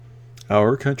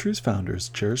Our country's founders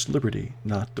cherished liberty,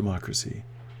 not democracy.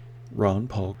 Ron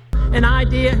Paul. An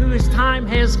idea whose time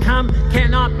has come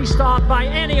cannot be stopped by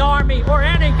any army or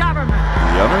any government. The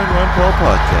Honor and Ron Paul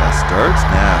podcast starts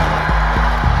now.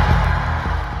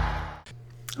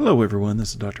 Hello everyone,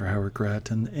 this is Dr. Howard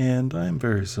Gratton, and I'm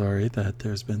very sorry that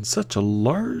there's been such a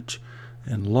large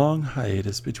and long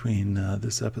hiatus between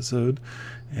this episode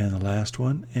and the last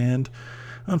one, and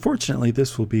unfortunately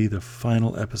this will be the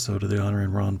final episode of the Honor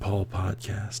and Ron Paul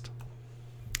podcast.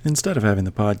 Instead of having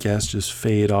the podcast just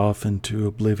fade off into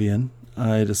oblivion,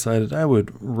 I decided I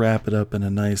would wrap it up in a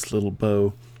nice little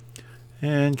bow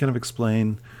and kind of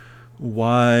explain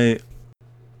why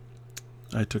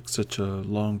I took such a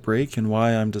long break and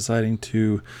why I'm deciding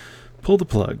to pull the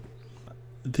plug.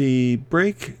 The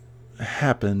break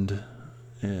happened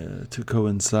to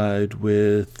coincide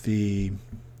with the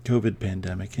COVID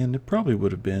pandemic, and it probably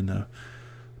would have been a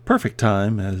perfect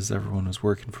time as everyone was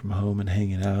working from home and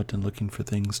hanging out and looking for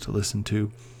things to listen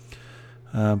to.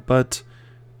 But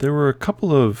there were a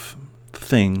couple of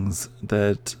things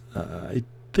that I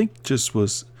think just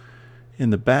was in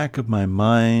the back of my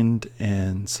mind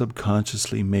and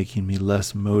subconsciously making me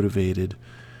less motivated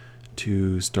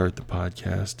to start the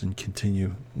podcast and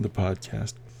continue the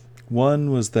podcast. One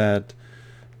was that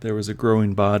there was a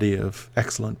growing body of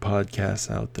excellent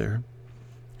podcasts out there.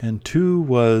 And two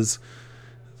was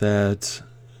that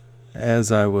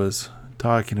as I was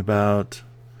talking about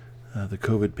the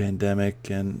COVID pandemic,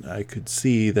 and I could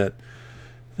see that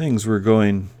things were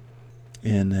going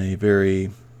in a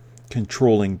very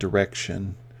controlling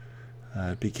direction,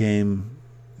 it became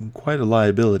quite a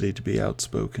liability to be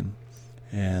outspoken.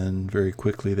 And very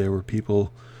quickly there were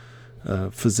people,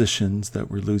 physicians that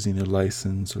were losing their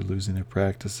license or losing their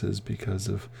practices because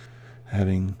of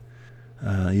having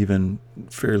even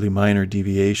fairly minor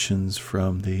deviations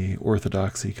from the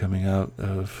orthodoxy coming out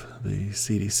of the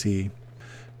CDC.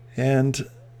 And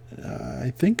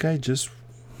I think I just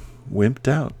wimped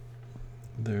out.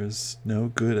 There's no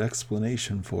good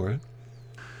explanation for it.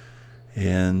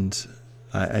 And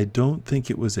I don't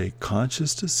think it was a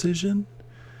conscious decision.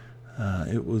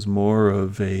 It was more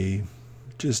of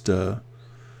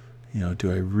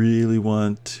do I really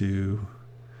want to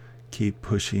keep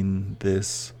pushing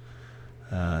this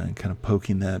and kind of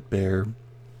poking that bear?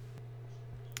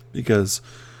 Because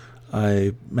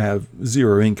I have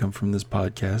zero income from this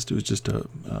podcast. It was just a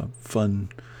fun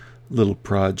little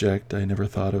project. I never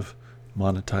thought of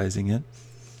monetizing it.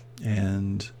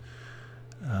 And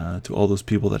to all those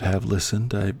people that have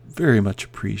listened, I very much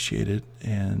appreciate it.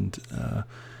 And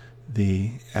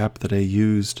the app that I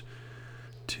used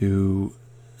to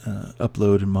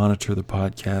upload and monitor the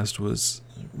podcast was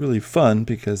really fun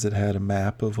because it had a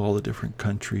map of all the different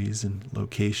countries and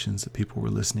locations that people were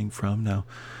listening from. Now,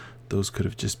 those could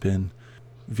have just been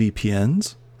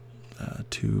VPNs,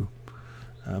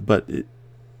 but it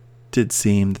did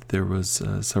seem that there was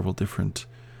several different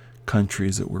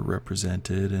countries that were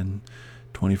represented and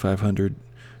 2,500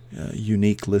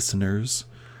 unique listeners,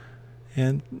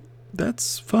 and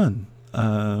that's fun.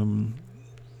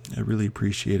 I really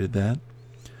appreciated that.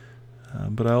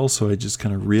 But I just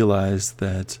kind of realized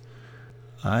that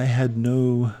I had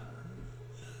no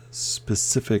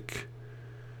specific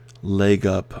leg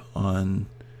up on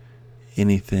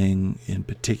anything in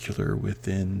particular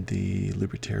within the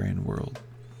libertarian world.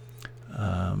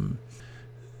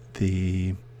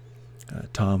 The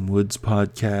Tom Woods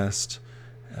podcast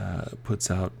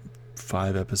puts out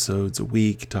 5 episodes a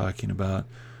week talking about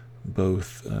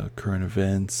both current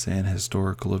events and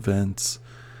historical events.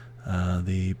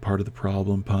 The Part of the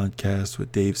Problem podcast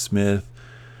with Dave Smith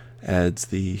adds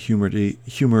the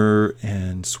humor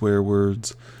and swear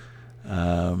words.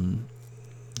 So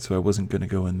I wasn't going to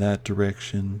go in that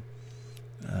direction.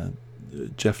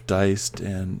 Jeff Deist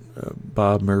and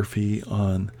Bob Murphy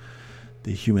on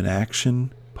the Human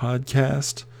Action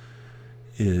podcast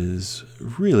is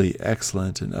really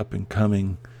excellent and up and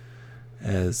coming,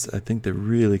 as I think they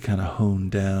really kind of honed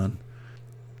down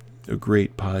a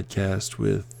great podcast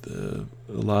with a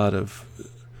lot of,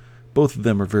 both of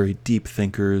them are very deep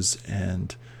thinkers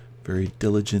and very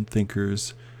diligent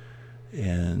thinkers,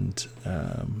 and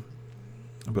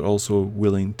but also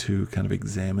willing to kind of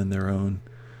examine their own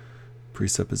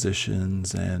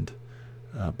presuppositions and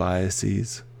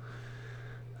biases.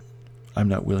 I'm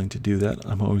not willing to do that.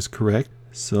 I'm always correct.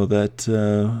 So that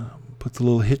puts a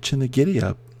little hitch in the giddy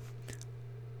up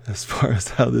as far as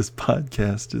how this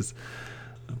podcast is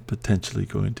potentially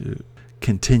going to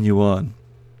continue on.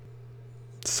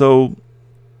 So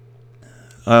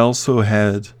I also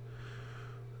had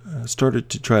started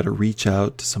to try to reach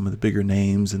out to some of the bigger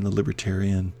names in the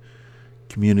libertarian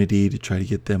community to try to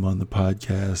get them on the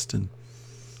podcast. And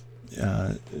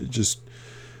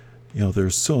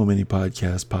there's so many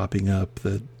podcasts popping up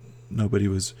that nobody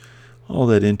was all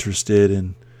that interested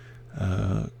in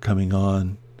coming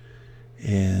on.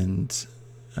 And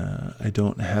I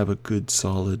don't have a good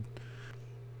solid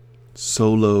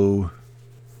solo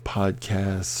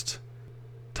podcast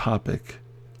topic.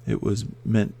 It was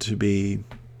meant to be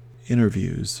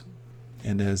interviews,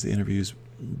 and as the interviews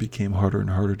became harder and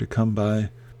harder to come by,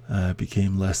 it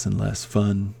became less and less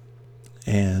fun.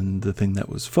 And the thing that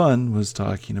was fun was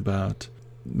talking about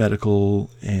medical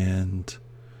and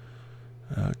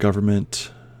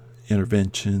government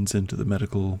interventions into the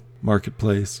medical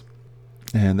marketplace.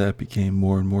 And that became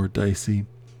more and more dicey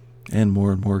and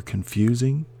more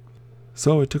confusing.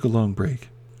 So I took a long break.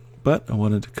 But I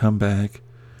wanted to come back,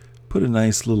 put a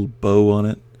nice little bow on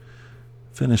it,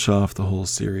 finish off the whole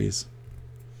series,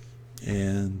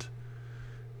 and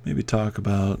maybe talk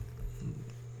about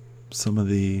some of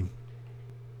the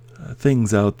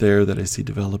things out there that I see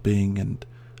developing and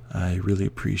I really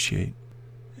appreciate.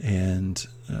 And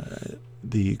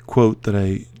the quote that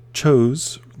I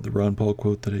chose, the Ron Paul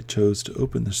quote that I chose to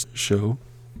open this show,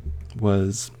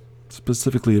 was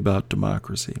specifically about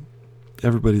democracy.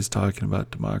 Everybody's talking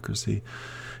about democracy,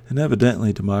 and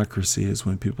evidently democracy is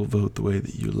when people vote the way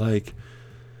that you like,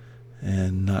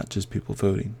 and not just people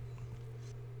voting.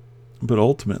 But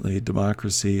ultimately,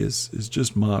 democracy is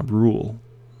just mob rule.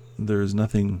 There's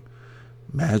nothing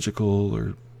magical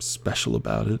or special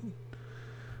about it.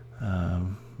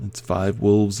 It's 5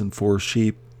 wolves and 4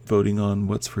 sheep voting on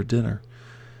what's for dinner.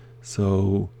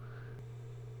 So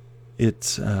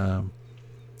it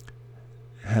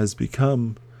has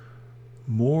become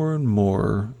more and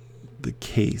more the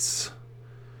case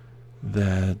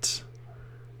that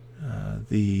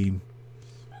the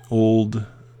old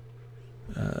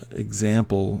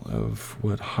example of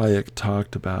what Hayek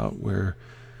talked about, where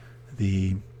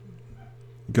the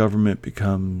government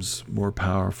becomes more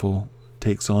powerful,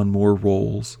 takes on more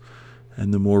roles,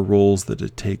 and the more roles that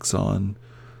it takes on,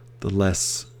 the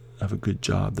less of a good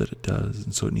job that it does.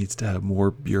 And so it needs to have more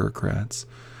bureaucrats.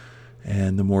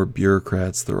 And the more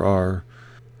bureaucrats there are,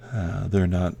 they're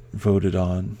not voted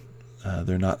on,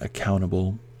 they're not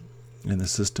accountable, and the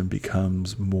system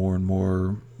becomes more and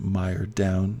more mired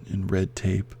down in red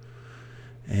tape.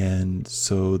 And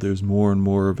so there's more and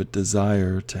more of a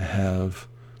desire to have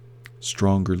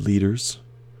stronger leaders,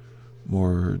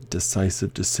 more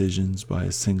decisive decisions by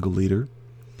a single leader.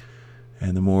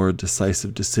 And the more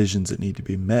decisive decisions that need to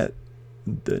be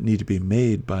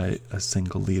made by a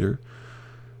single leader,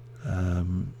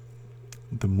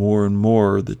 the more and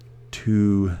more the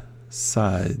two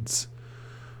sides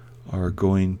are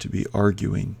going to be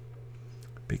arguing,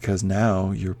 because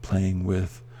now you're playing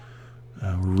with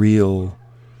real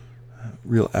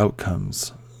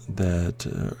outcomes that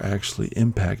are actually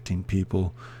impacting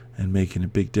people and making a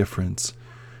big difference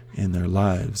in their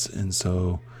lives. And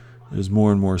so there's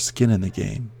more and more skin in the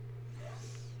game.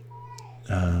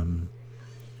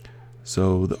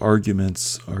 So the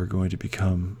arguments are going to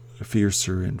become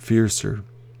fiercer and fiercer.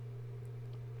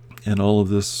 And all of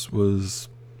this was,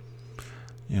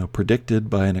 predicted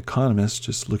by an economist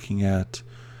just looking at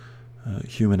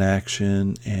human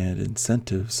action and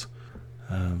incentives.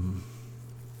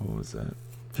 What was that,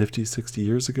 50, 60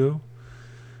 years ago?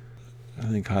 I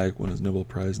think Hayek won his Nobel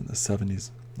Prize in the 70s.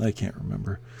 I can't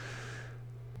remember.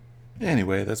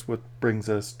 Anyway, that's what brings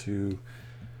us to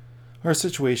our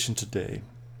situation today.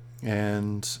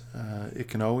 And it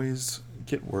can always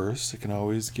get worse. It can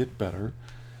always get better.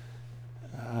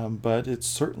 But it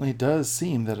certainly does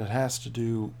seem that it has to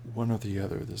do one or the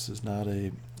other. This is not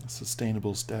a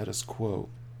sustainable status quo.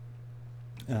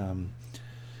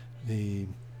 The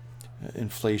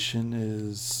inflation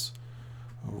is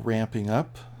ramping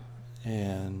up,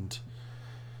 and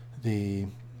the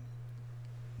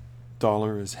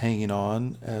dollar is hanging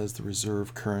on as the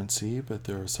reserve currency, but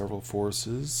there are several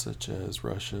forces such as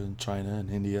Russia and China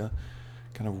and India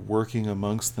kind of working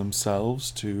amongst themselves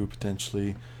to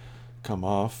potentially come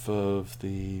off of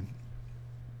the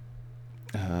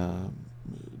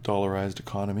dollarized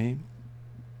economy,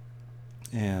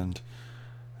 and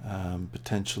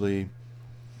potentially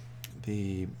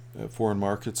the foreign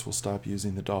markets will stop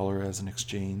using the dollar as an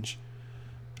exchange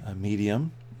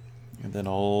medium, and then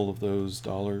all of those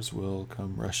dollars will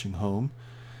come rushing home,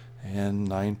 and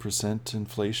 9%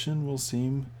 inflation will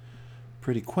seem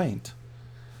pretty quaint.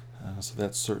 So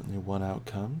that's certainly one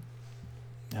outcome.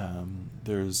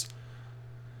 There's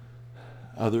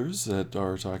others that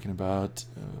are talking about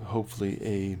hopefully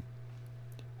a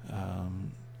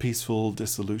peaceful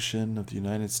dissolution of the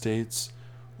United States,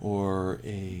 or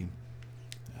a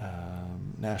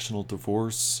national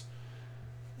divorce,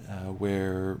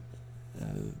 where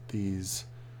these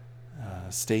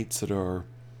states that are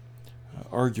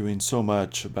arguing so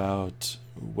much about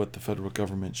what the federal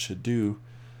government should do,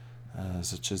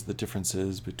 such as the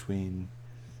differences between,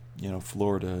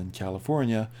 Florida and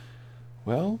California,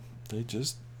 well, they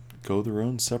just go their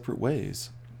own separate ways.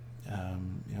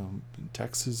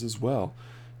 Texas as well.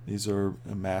 These are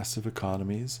massive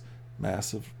economies,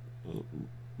 massive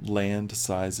land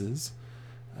sizes,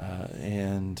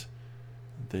 and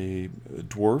they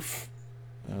dwarf,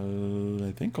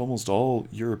 I think, almost all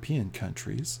European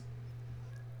countries.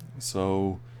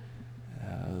 So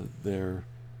there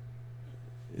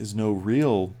is no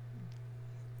real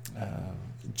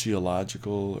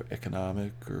geological or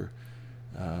economic or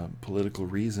political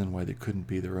reason why they couldn't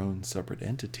be their own separate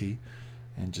entity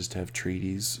and just have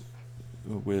treaties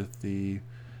with the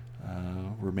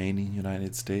remaining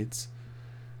United States.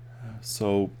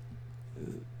 So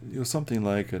something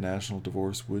like a national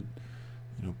divorce would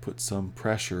put some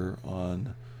pressure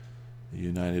on the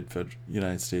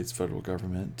United States federal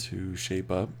government to shape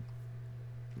up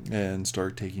and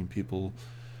start taking people's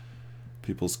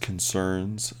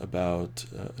concerns about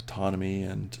autonomy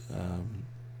and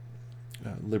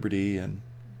liberty and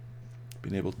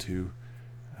being able to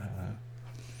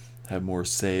have more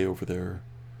say over their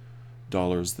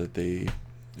dollars that they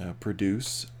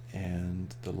produce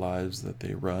and the lives that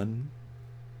they run.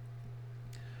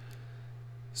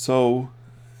 So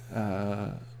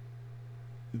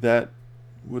that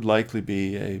would likely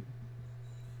be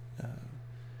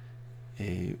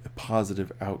a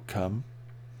positive outcome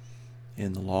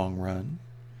in the long run.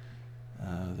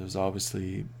 There's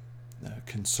obviously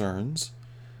concerns.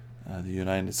 The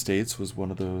United States was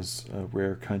one of those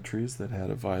rare countries that had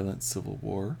a violent civil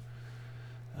war,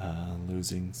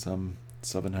 losing some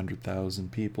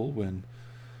 700,000 people when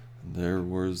there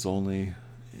was only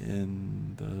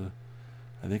in the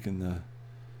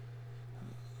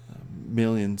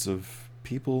millions of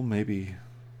people, maybe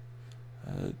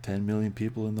 10 million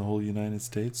people in the whole United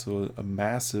States. So a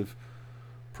massive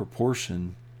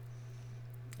proportion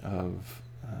of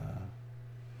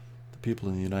the people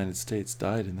in the United States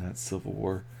died in that civil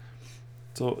war.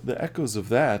 So the echoes of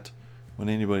that, when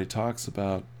anybody talks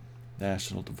about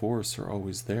national divorce, are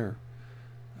always there.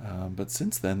 But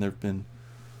since then, there have been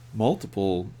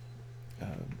multiple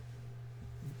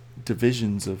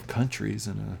divisions of countries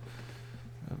in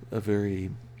a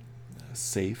very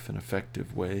safe and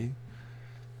effective way.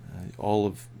 All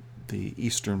of the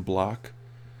Eastern Bloc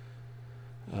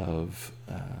of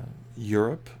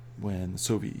Europe, when the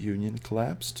Soviet Union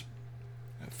collapsed,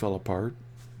 fell apart.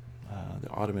 The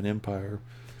Ottoman Empire,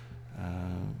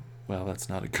 well, that's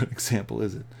not a good example,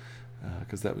 is it?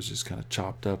 Because that was just kind of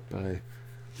chopped up by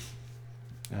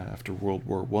after World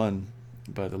War I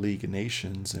by the League of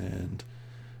Nations and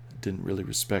didn't really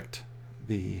respect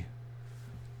the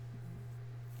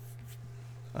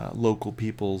local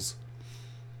people's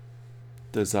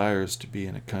desires to be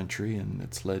in a country, and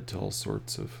it's led to all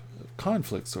sorts of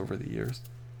conflicts over the years.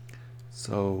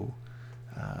 So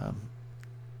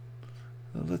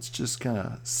let's just kind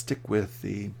of stick with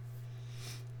the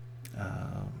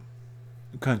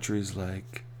countries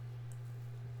like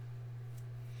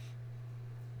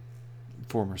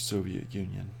former Soviet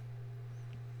Union.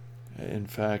 In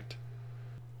fact,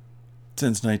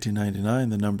 since 1999,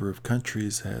 the number of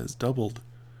countries has doubled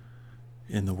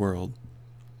in the world.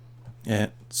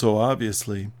 And so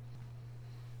obviously,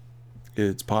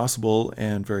 it's possible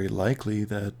and very likely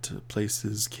that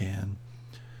places can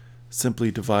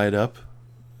simply divide up,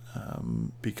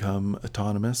 become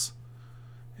autonomous,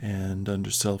 and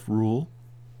under self-rule.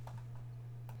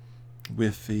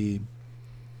 With the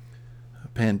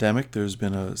pandemic, there's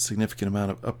been a significant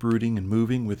amount of uprooting and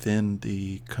moving within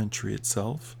the country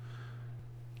itself.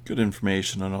 Good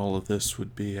information on all of this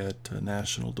would be at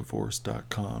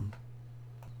nationaldivorce.com.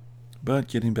 But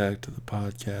getting back to the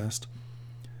podcast,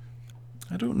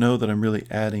 I don't know that I'm really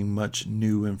adding much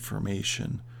new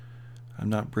information. I'm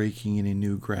not breaking any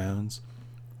new grounds.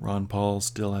 Ron Paul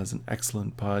still has an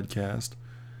excellent podcast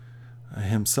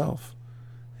himself,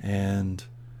 and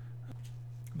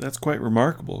that's quite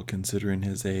remarkable considering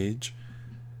his age.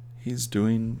 He's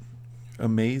doing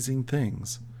amazing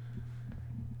things,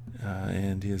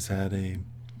 and he has had an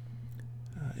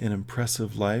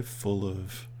impressive life full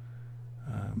of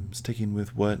sticking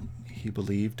with what he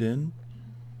believed in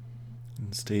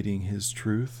and stating his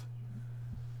truth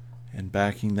and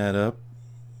backing that up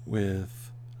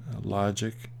with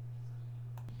logic.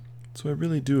 So I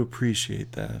really do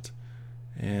appreciate that,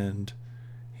 and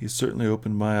he certainly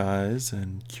opened my eyes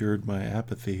and cured my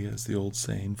apathy, as the old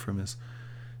saying from his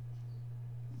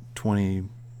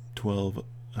 2012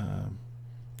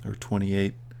 or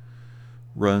 28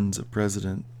 runs of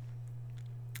president.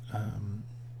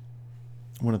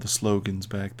 One of the slogans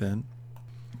back then.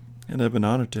 And I've been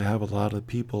honored to have a lot of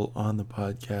people on the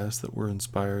podcast that were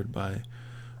inspired by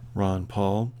Ron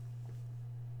Paul,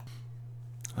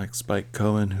 like Spike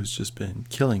Cohen, who's just been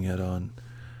killing it on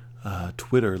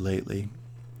Twitter lately.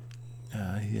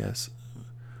 He has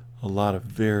a lot of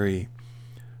very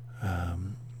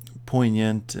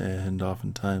poignant and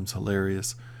oftentimes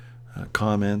hilarious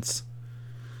comments.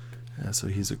 So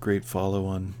he's a great follow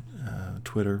on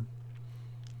Twitter.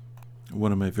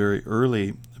 One of my very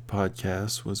early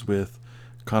podcasts was with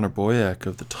Connor Boyack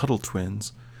of the Tuttle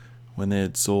Twins, when they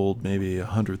had sold maybe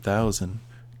 100,000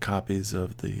 copies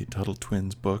of the Tuttle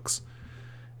Twins books.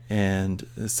 And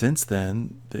since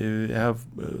then, they have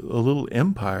a little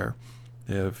empire.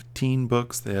 They have teen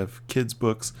books, they have kids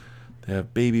books, they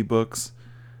have baby books,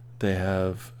 they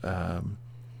have a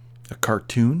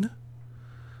cartoon,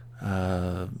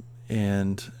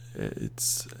 and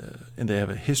they have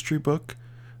a history book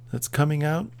that's coming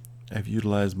out. I've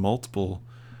utilized multiple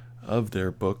of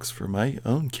their books for my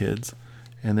own kids,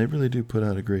 and they really do put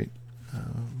out a great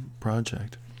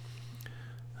project.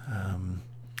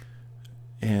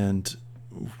 And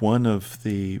one of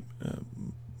the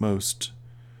most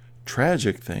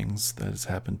tragic things that has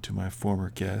happened to my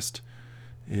former guest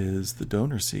is the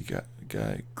DonorSee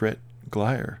guy, Gret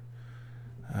Glyer,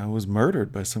 was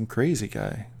murdered by some crazy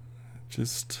guy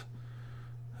just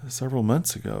several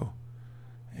months ago.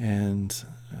 And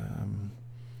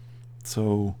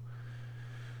so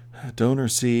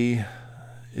DonorSee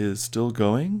is still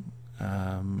going.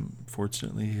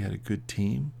 Fortunately, he had a good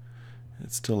team.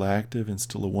 It's still active and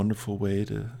still a wonderful way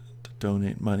to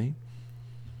donate money.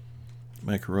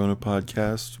 My Corona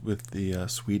podcast with the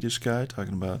Swedish guy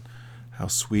talking about how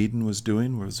Sweden was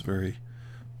doing was very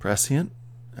prescient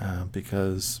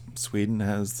because Sweden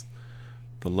has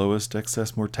the lowest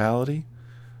excess mortality.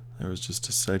 There was just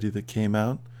a study that came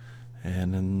out,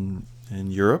 and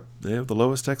in Europe they have the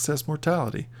lowest excess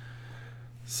mortality.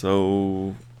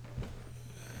 So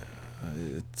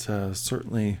it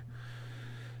certainly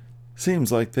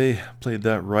seems like they played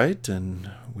that right,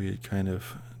 and we had kind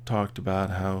of talked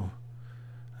about how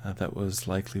that was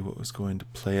likely what was going to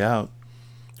play out,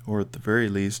 or at the very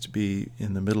least be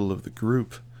in the middle of the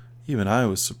group. Even I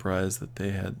was surprised that they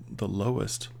had the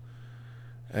lowest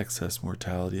excess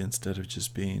mortality instead of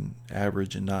just being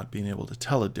average and not being able to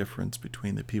tell a difference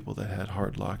between the people that had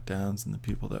hard lockdowns and the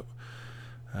people that,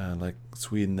 like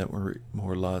Sweden, that were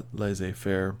more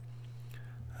laissez-faire.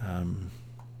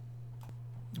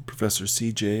 Professor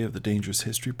CJ of the Dangerous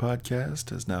History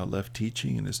podcast has now left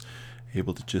teaching and is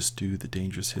able to just do the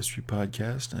Dangerous History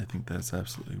podcast, and I think that's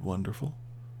absolutely wonderful.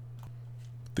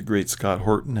 The great Scott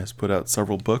Horton has put out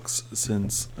several books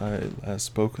since I last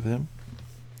spoke with him,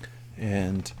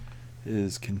 and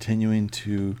is continuing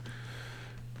to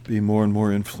be more and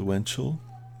more influential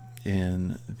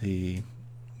in the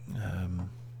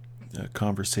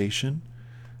conversation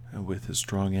with his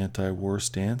strong anti-war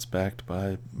stance backed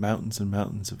by mountains and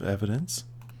mountains of evidence.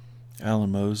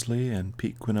 Alan Mosley and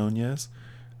Pete Quinones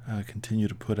continue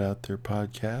to put out their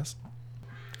podcast.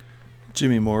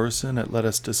 Jimmy Morrison at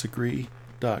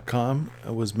LetUsDisagree.com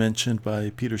was mentioned by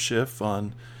Peter Schiff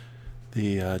on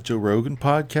the Joe Rogan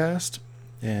podcast,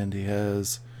 and he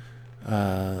has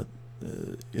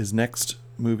his next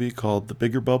movie called The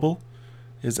Bigger Bubble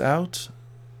is out,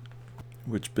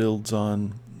 which builds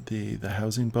on the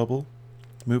housing bubble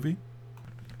movie.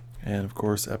 And of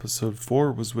course, episode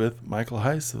 4 was with Michael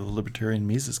Heiss of the Libertarian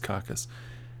Mises Caucus.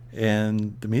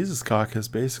 And the Mises Caucus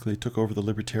basically took over the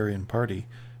Libertarian Party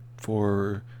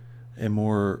for a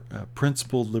more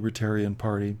principled Libertarian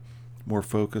Party, more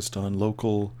focused on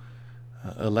local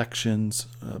elections,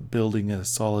 building a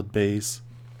solid base,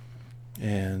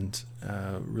 and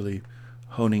really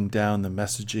honing down the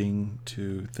messaging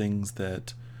to things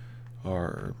that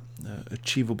are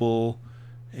achievable.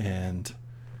 And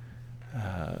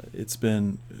it's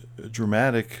been a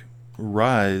dramatic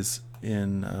rise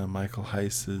in Michael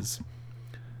Heiss's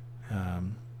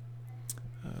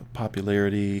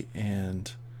popularity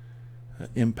and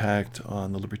impact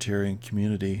on the libertarian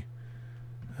community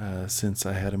since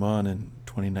I had him on in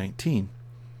 2019.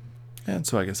 And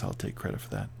so I guess I'll take credit for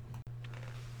that.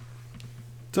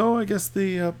 So I guess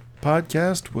the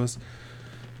podcast was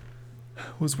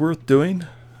worth doing.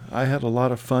 I had a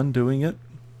lot of fun doing it,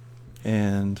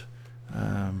 and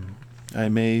I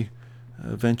may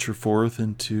venture forth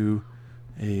into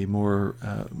a more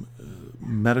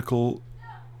medical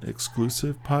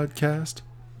exclusive podcast.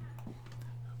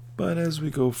 But as we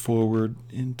go forward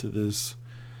into this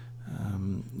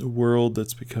a world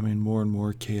that's becoming more and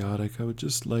more chaotic, I would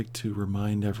just like to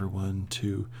remind everyone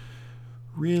to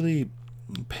really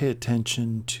pay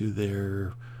attention to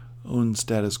their own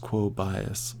status quo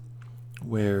bias,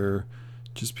 where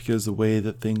just because the way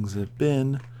that things have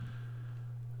been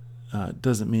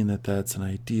doesn't mean that that's an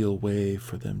ideal way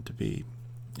for them to be,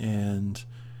 and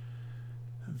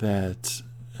that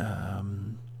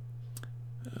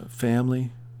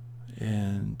family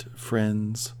and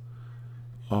friends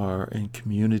and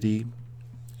community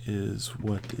is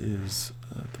what is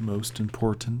the most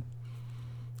important,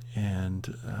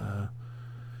 and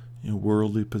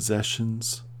worldly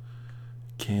possessions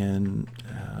can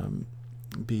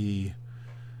be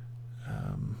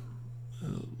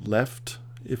left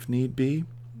if need be,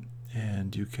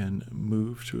 and you can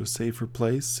move to a safer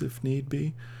place if need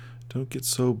be. Don't get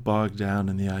so bogged down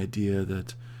in the idea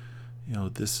that,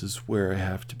 this is where I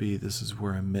have to be, this is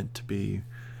where I'm meant to be.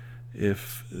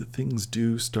 If things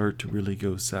do start to really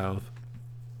go south,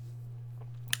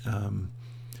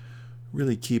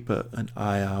 really keep an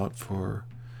eye out for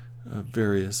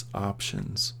various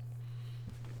options.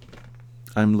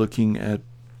 I'm looking at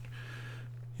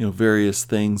various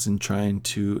things and trying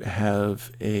to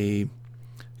have a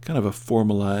kind of a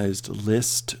formalized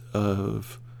list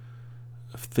of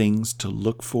things to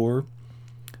look for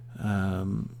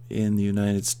in the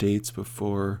United States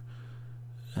before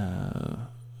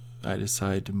I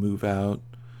decide to move out,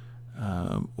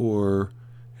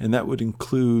 and that would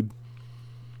include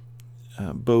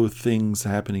both things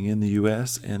happening in the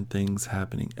U.S. and things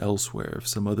happening elsewhere. If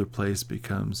some other place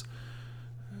becomes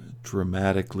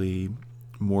dramatically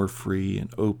more free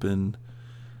and open,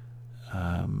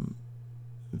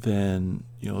 then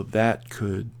that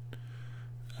could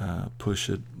push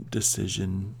a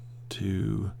decision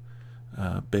to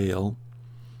bail,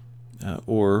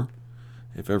 or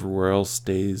if everywhere else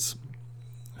stays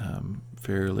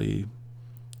fairly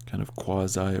kind of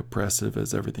quasi-oppressive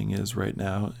as everything is right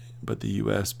now, but the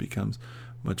U.S. becomes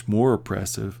much more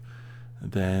oppressive,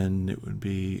 then it would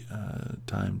be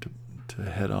time to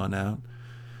head on out.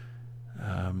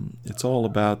 It's all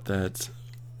about that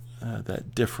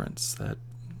difference, that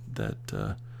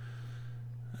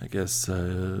I guess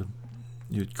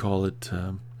you'd call it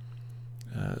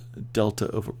delta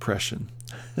of oppression.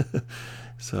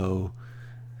 So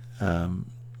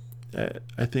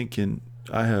I think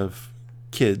I have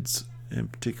kids, in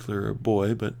particular a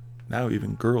boy, but now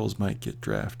even girls might get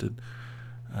drafted,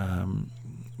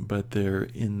 but they're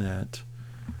in that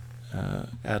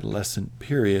adolescent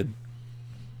period.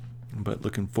 But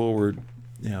looking forward,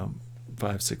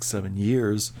 5, 6, 7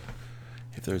 years,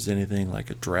 if there's anything like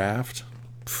a draft,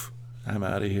 I'm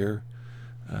out of here,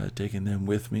 taking them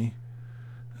with me.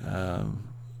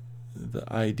 The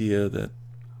idea that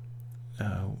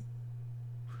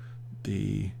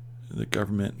the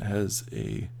government has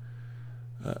a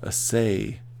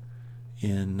say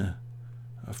in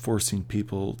forcing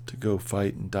people to go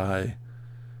fight and die,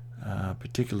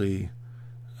 particularly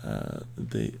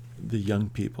the young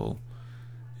people,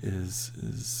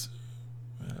 is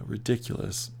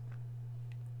ridiculous.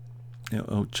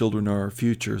 Children are our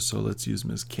future, so let's use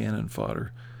them as cannon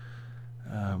fodder.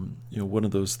 One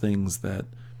of those things that,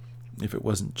 if it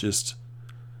wasn't just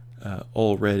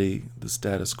already the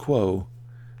status quo,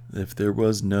 if there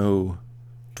was no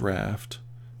draft,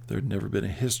 there'd never been a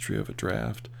history of a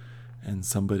draft, and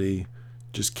somebody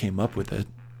just came up with it,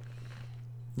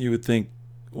 you would think,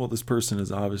 well, this person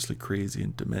is obviously crazy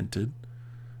and demented.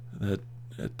 That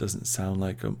doesn't sound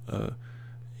like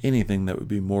anything that would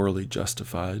be morally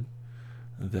justified.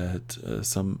 That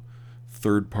some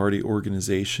third-party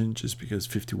organization, just because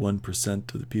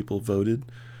 51% of the people voted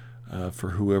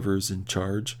for whoever's in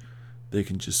charge, they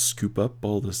can just scoop up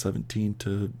all the 17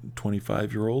 to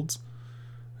 25-year-olds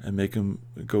and make them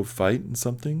go fight in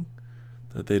something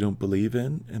that they don't believe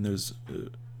in. And there's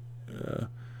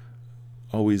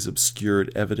always obscured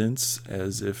evidence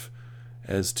as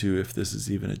to if this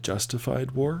is even a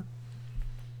justified war.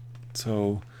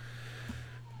 So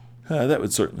that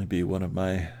would certainly be one of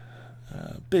my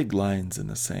big lines in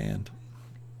the sand.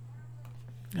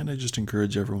 And I just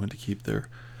encourage everyone to keep their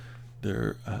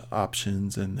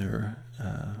options and their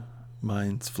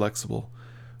minds flexible.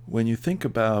 When you think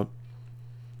about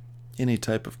any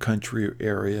type of country or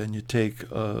area, and you take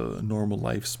a normal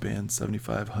lifespan,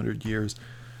 7,500 years,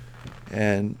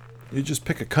 and you just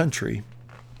pick a country,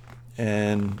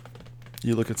 and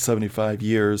you look at 75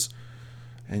 years,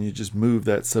 and you just move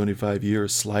that 75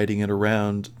 years, sliding it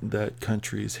around that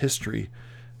country's history,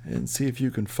 and see if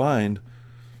you can find,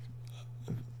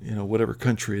 whatever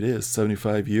country it is,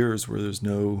 75 years where there's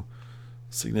no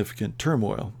significant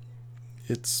turmoil.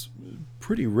 it's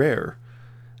pretty rare.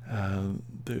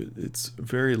 It's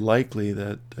very likely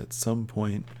that at some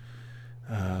point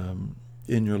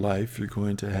in your life you're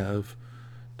going to have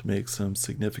to make some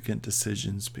significant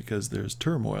decisions because there's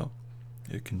turmoil.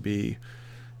 It can be,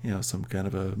 some kind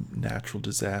of a natural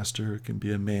disaster. It can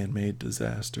be a man-made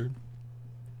disaster.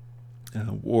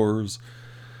 Wars.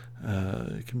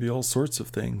 It can be all sorts of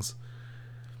things.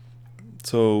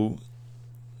 So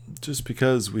just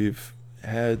because we've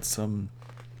had some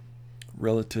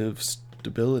relative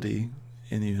stability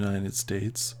in the United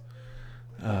States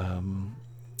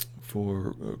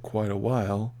for quite a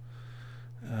while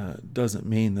doesn't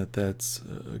mean that that's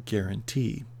a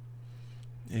guarantee.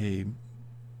 A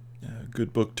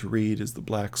good book to read is The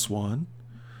Black Swan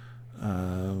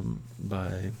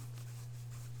by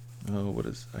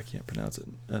I can't pronounce it,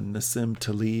 Nassim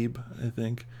Taleb, I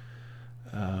think,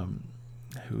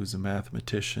 who's a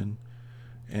mathematician.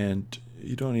 And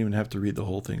you don't even have to read the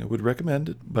whole thing. I would recommend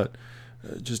it, but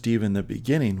just even the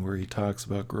beginning where he talks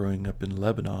about growing up in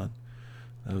Lebanon,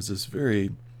 that was this very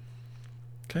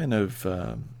kind of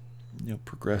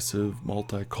progressive,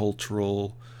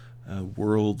 multicultural,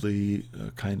 worldly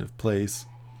kind of place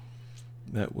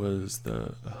that was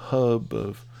the hub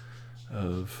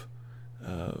of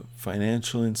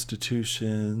financial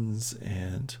institutions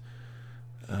and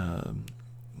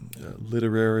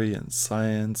literary and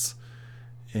science,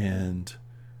 and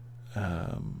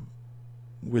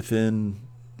within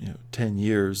 10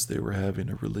 years they were having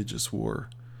a religious war,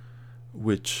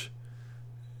 which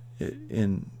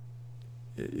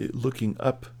looking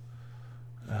up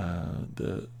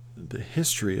the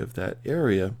history of that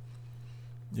area,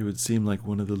 it would seem like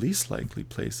one of the least likely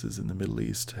places in the Middle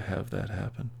East to have that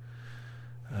happen.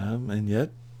 And yet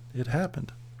it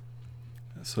happened.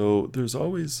 So there's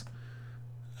always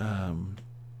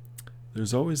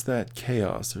that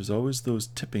chaos. There's always those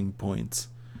tipping points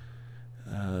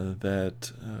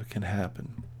that can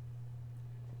happen.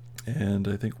 And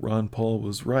I think Ron Paul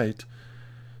was right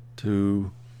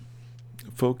to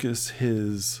focus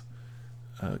his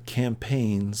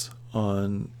campaigns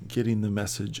on getting the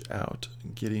message out,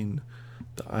 getting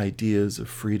the ideas of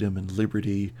freedom and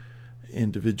liberty,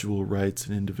 individual rights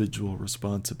and individual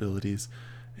responsibilities,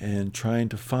 and trying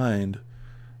to find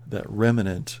that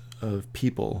remnant of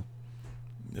people,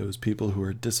 those people who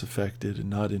are disaffected and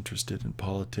not interested in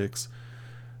politics,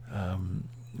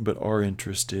 but are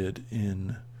interested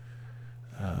in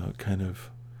kind of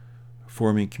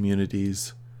forming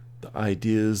communities, the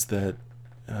ideas that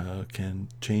can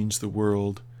change the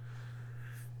world,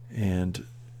 and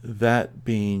that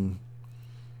being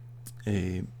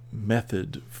a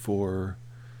method for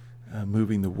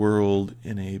moving the world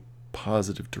in a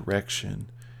positive direction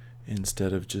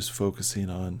instead of just focusing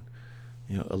on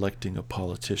electing a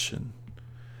politician.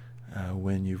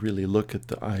 When you really look at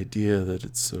the idea that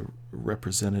it's a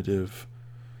representative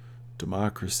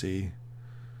democracy,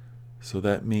 so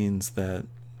that means that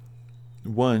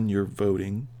one, you're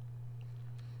voting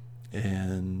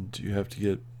and you have to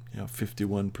get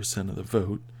 51% of the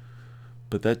vote,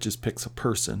 but that just picks a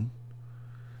person,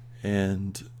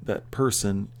 and that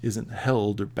person isn't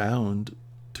held or bound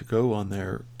to go on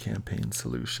their campaign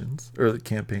solutions or the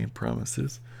campaign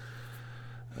promises.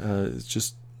 It's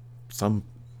just some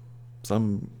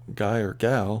guy or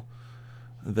gal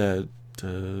that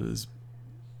is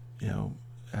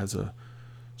has a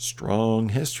strong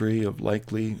history of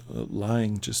likely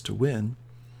lying just to win,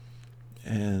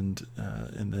 and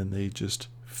then they just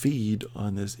feed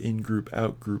on this in-group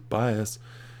out-group bias.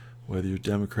 Whether you're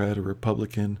Democrat or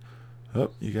Republican,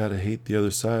 you got to hate the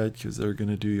other side because they're going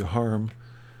to do you harm,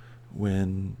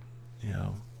 when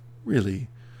really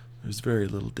there's very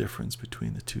little difference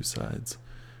between the two sides.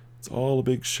 It's all a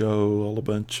big show, all a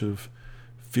bunch of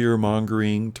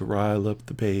fear-mongering to rile up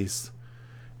the base.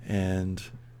 And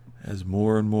as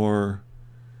more and more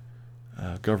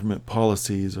government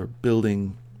policies are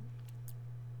building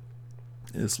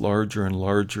this larger and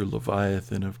larger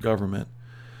leviathan of government,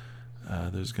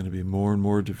 there's going to be more and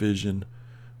more division,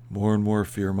 more and more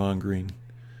fear-mongering,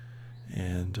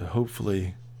 and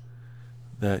hopefully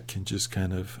that can just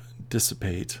kind of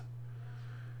dissipate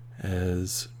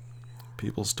as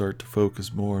people start to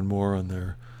focus more and more on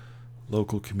their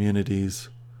local communities,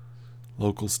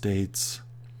 local states,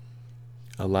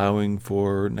 allowing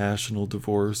for national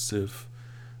divorce if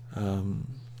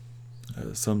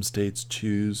some states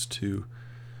choose to,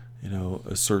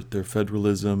 assert their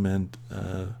federalism and,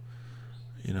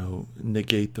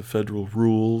 negate the federal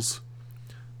rules,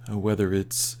 whether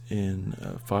it's in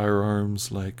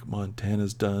firearms like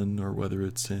Montana's done, or whether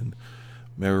it's in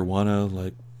marijuana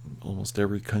like almost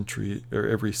every country or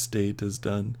every state has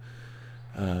done.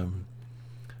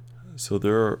 So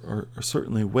there are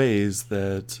certainly ways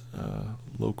that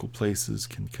local places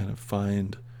can kind of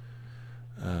find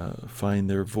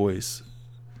their voice,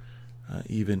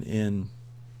 even in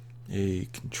a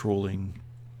controlling,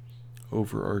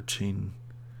 overarching,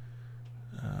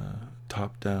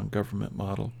 top-down government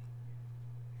model.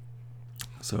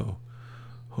 So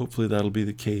hopefully that'll be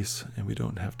the case, and we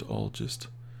don't have to all just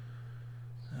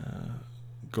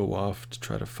go off to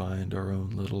try to find our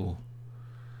own little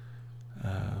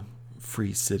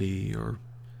free city or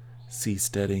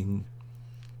seasteading,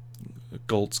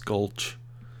 Gulch,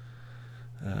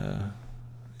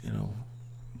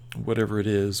 whatever it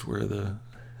is, where the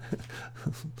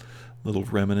little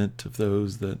remnant of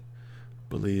those that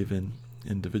believe in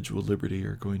individual liberty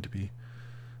are going to be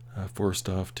forced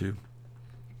off to.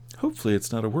 Hopefully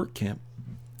it's not a work camp.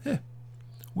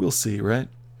 We'll see, right?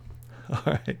 All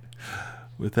right.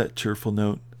 With that cheerful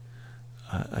note,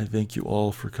 I thank you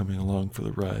all for coming along for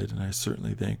the ride, and I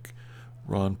certainly thank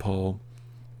Ron Paul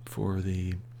for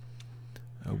the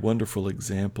wonderful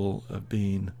example of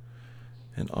being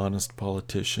an honest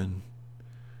politician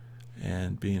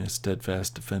and being a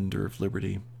steadfast defender of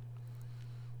liberty.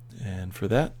 And for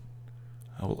that,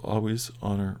 I will always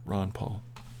honor Ron Paul.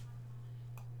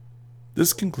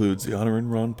 This concludes the Honoring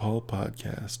Ron Paul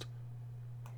podcast.